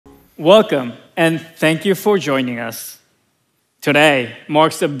Welcome, and thank you for joining us. Today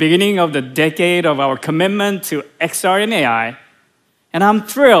marks the beginning of the decade of our commitment to XR and AI, and I'm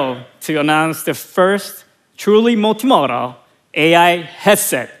thrilled to announce the first truly multimodal AI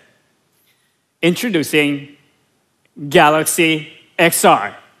headset. Introducing Galaxy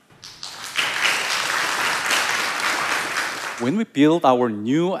XR. When we built our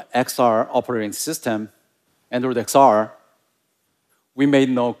new XR operating system, Android XR, we made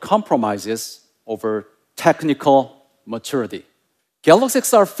no compromises over technical maturity. Galaxy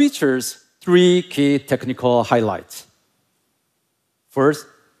XR features three key technical highlights. First,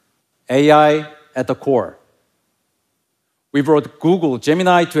 AI at the core. We brought Google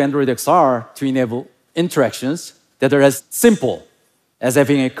Gemini to Android XR to enable interactions that are as simple as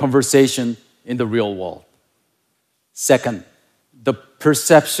having a conversation in the real world. Second, the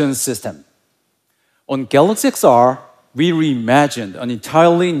perception system. On Galaxy XR, we reimagined an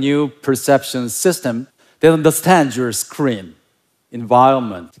entirely new perception system that understands your screen,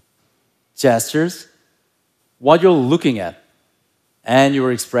 environment, gestures, what you're looking at, and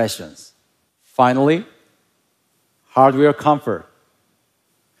your expressions. Finally, hardware comfort.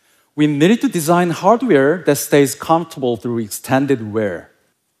 We needed to design hardware that stays comfortable through extended wear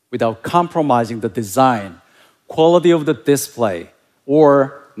without compromising the design, quality of the display,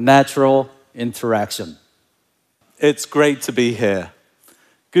 or natural interaction. It's great to be here.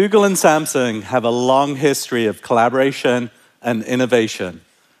 Google and Samsung have a long history of collaboration and innovation,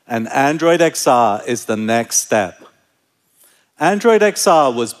 and Android XR is the next step. Android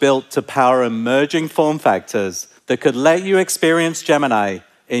XR was built to power emerging form factors that could let you experience Gemini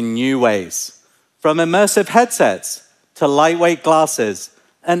in new ways, from immersive headsets to lightweight glasses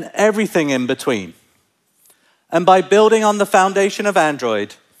and everything in between. And by building on the foundation of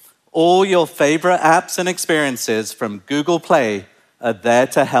Android, all your favorite apps and experiences from Google Play are there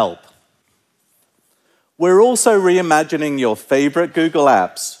to help. We're also reimagining your favorite Google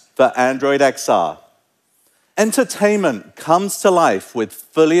apps for Android XR. Entertainment comes to life with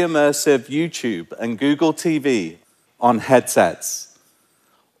fully immersive YouTube and Google TV on headsets.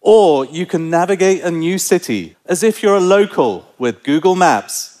 Or you can navigate a new city as if you're a local with Google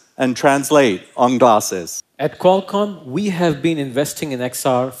Maps and translate on glasses. At Qualcomm, we have been investing in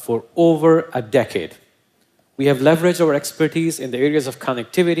XR for over a decade. We have leveraged our expertise in the areas of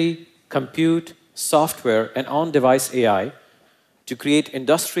connectivity, compute, software, and on-device AI to create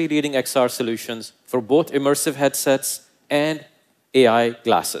industry-leading XR solutions for both immersive headsets and AI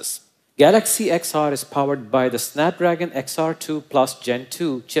glasses. Galaxy XR is powered by the Snapdragon XR2 Plus Gen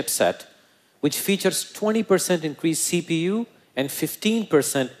 2 chipset, which features 20% increased CPU and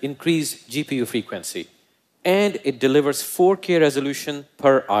 15% increased GPU frequency. And it delivers 4K resolution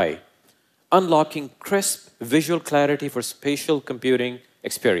per eye, unlocking crisp visual clarity for spatial computing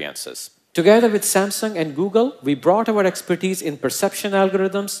experiences. Together with Samsung and Google, we brought our expertise in perception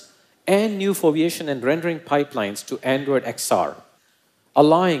algorithms and new foveation and rendering pipelines to Android XR,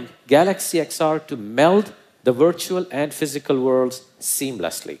 allowing Galaxy XR to meld the virtual and physical worlds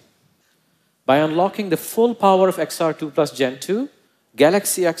seamlessly. By unlocking the full power of XR2 Plus Gen 2,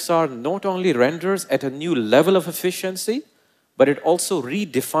 Galaxy XR not only renders at a new level of efficiency, but it also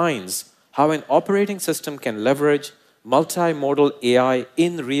redefines how an operating system can leverage multimodal AI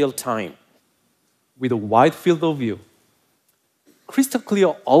in real time. With a wide field of view, crystal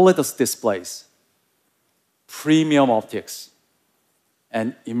clear OLED displays, premium optics,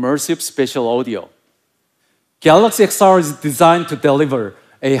 and immersive spatial audio, Galaxy XR is designed to deliver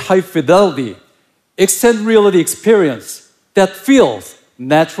a high-fidelity, extended reality experience that feels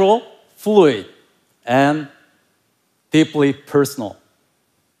natural, fluid, and deeply personal.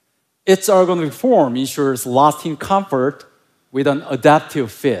 Its ergonomic form ensures lasting comfort with an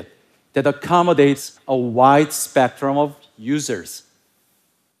adaptive fit that accommodates a wide spectrum of users.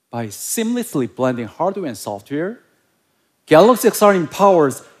 By seamlessly blending hardware and software, Galaxy XR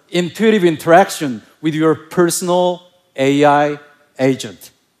empowers intuitive interaction with your personal AI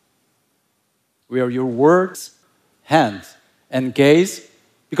agent, where your words, hands, and gaze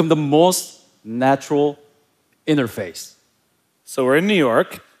become the most natural interface. So we're in New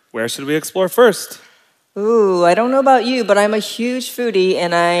York. Where should we explore first? Ooh, I don't know about you, but I'm a huge foodie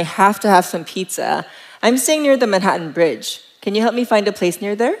and I have to have some pizza. I'm staying near the Manhattan Bridge. Can you help me find a place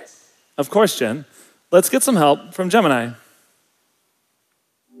near there? Of course, Jen. Let's get some help from Gemini.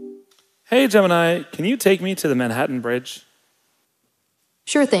 Hey, Gemini, can you take me to the Manhattan Bridge?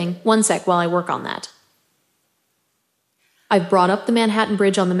 Sure thing. One sec while I work on that. I've brought up the Manhattan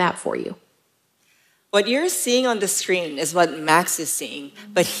Bridge on the map for you. What you're seeing on the screen is what Max is seeing,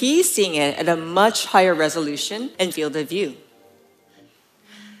 but he's seeing it at a much higher resolution and field of view.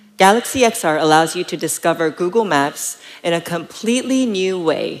 Galaxy XR allows you to discover Google Maps in a completely new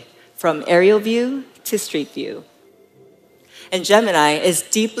way, from aerial view to street view. And Gemini is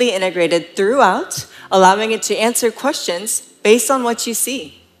deeply integrated throughout, allowing it to answer questions based on what you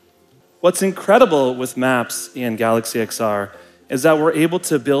see. What's incredible with Maps in Galaxy XR is that we're able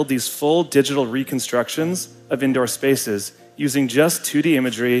to build these full digital reconstructions of indoor spaces using just 2D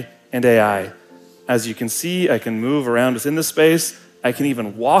imagery and AI. As you can see, I can move around within the space. I can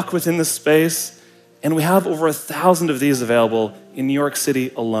even walk within the space. And we have over 1,000 of these available in New York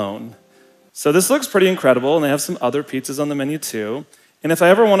City alone. So this looks pretty incredible, and they have some other pizzas on the menu too. And if I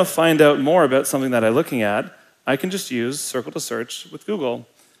ever want to find out more about something that I'm looking at, I can just use Circle to Search with Google.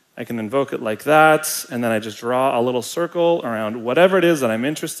 I can invoke it like that, and then I just draw a little circle around whatever it is that I'm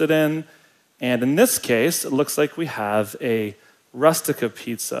interested in. And in this case, it looks like we have a rustica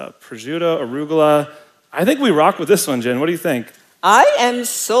pizza, prosciutto, arugula. I think we rock with this one, Jen. What do you think? I am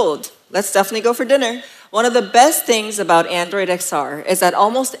sold. Let's definitely go for dinner. One of the best things about Android XR is that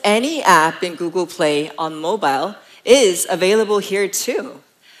almost any app in Google Play on mobile is available here too.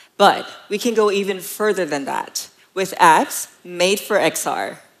 But we can go even further than that with apps made for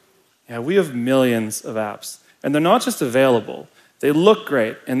XR. Yeah, we have millions of apps, and they're not just available. They look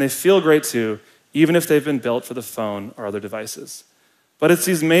great, and they feel great too, even if they've been built for the phone or other devices. But it's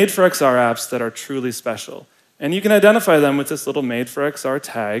these made for XR apps that are truly special. And you can identify them with this little made for XR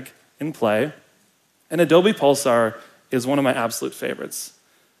tag in Play. And Adobe Pulsar is one of my absolute favorites.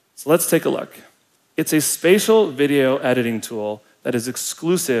 So let's take a look. It's a spatial video editing tool that is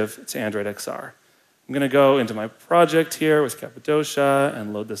exclusive to Android XR. I'm going to go into my project here with Cappadocia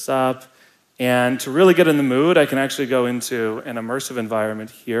and load this up. And to really get in the mood, I can actually go into an immersive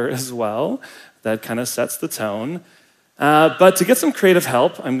environment here as well. That kind of sets the tone. But to get some creative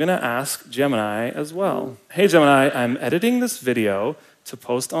help, I'm going to ask Gemini as well. Hey, Gemini, I'm editing this video to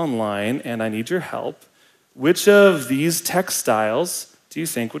post online, and I need your help. Which of these text styles do you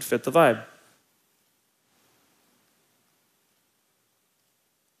think would fit the vibe?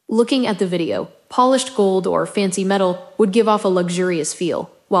 Looking at the video, polished gold or fancy metal would give off a luxurious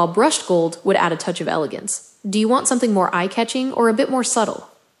feel, while brushed gold would add a touch of elegance. Do you want something more eye-catching or a bit more subtle?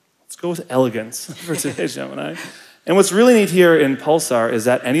 Let's go with elegance for today, Gemini. And what's really neat here in Pulsar is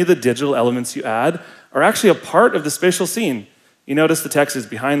that any of the digital elements you add are actually a part of the spatial scene. You notice the text is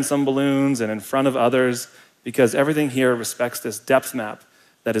behind some balloons and in front of others because everything here respects this depth map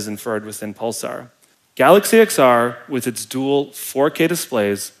that is inferred within Pulsar. Galaxy XR, with its dual 4K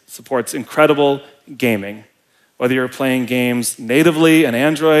displays, supports incredible gaming. Whether you're playing games natively in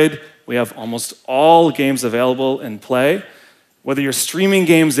Android, we have almost all games available in Play. Whether you're streaming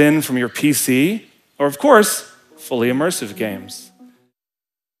games in from your PC, or of course, fully immersive games.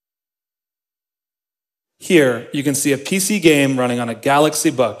 Here, you can see a PC game running on a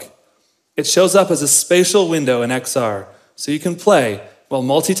Galaxy Book. It shows up as a spatial window in XR, so you can play while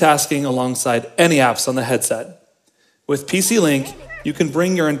multitasking alongside any apps on the headset. With PC Link, you can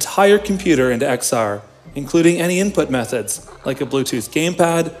bring your entire computer into XR, including any input methods, like a Bluetooth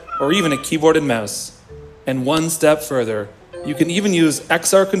gamepad or even a keyboard and mouse. And one step further, you can even use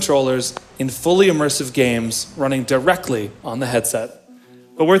XR controllers in fully immersive games running directly on the headset.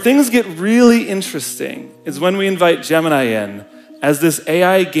 But where things get really interesting is when we invite Gemini in as this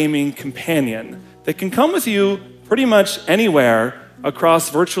AI gaming companion that can come with you pretty much anywhere across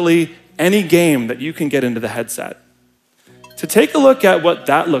virtually any game that you can get into the headset. To take a look at what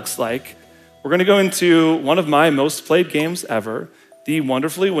that looks like, we're going to go into one of my most played games ever, the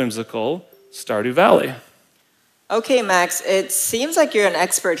wonderfully whimsical Stardew Valley. Okay, Max, it seems like you're an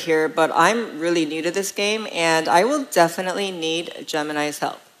expert here, but I'm really new to this game, and I will definitely need Gemini's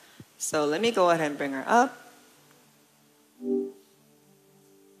help. So let me go ahead and bring her up.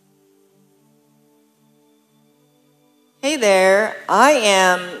 Hey there, I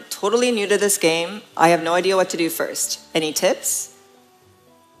am totally new to this game. I have no idea what to do first. Any tips?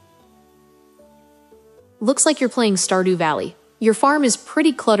 Looks like you're playing Stardew Valley. Your farm is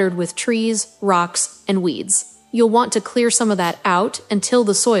pretty cluttered with trees, rocks, and weeds. You'll want to clear some of that out and till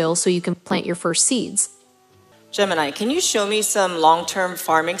the soil so you can plant your first seeds. Gemini, can you show me some long-term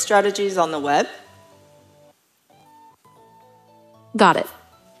farming strategies on the web? Got it.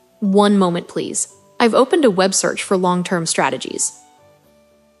 One moment, please. I've opened a web search for long-term strategies.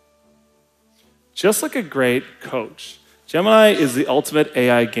 Just like a great coach, Gemini is the ultimate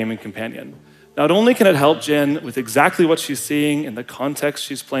AI gaming companion. Not only can it help Jen with exactly what she's seeing in the context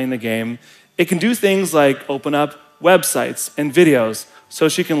she's playing the game, it can do things like open up websites and videos so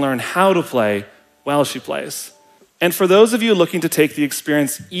she can learn how to play while she plays. And for those of you looking to take the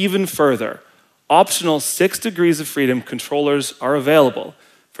experience even further, optional 6 degrees of freedom controllers are available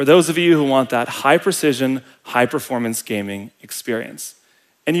for those of you who want that high-precision, high-performance gaming experience.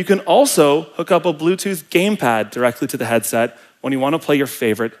 And you can also hook up a Bluetooth gamepad directly to the headset when you want to play your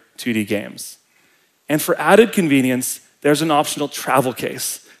favorite 2D games. And for added convenience, there's an optional travel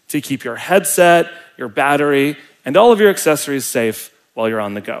case to keep your headset, your battery, and all of your accessories safe while you're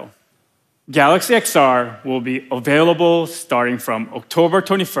on the go. Galaxy XR will be available starting from October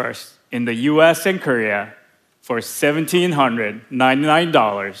 21st in the US and Korea for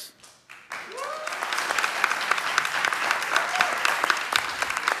 $1,799.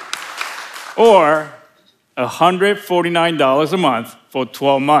 Or $149 a month for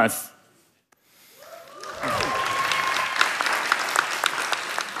 12 months.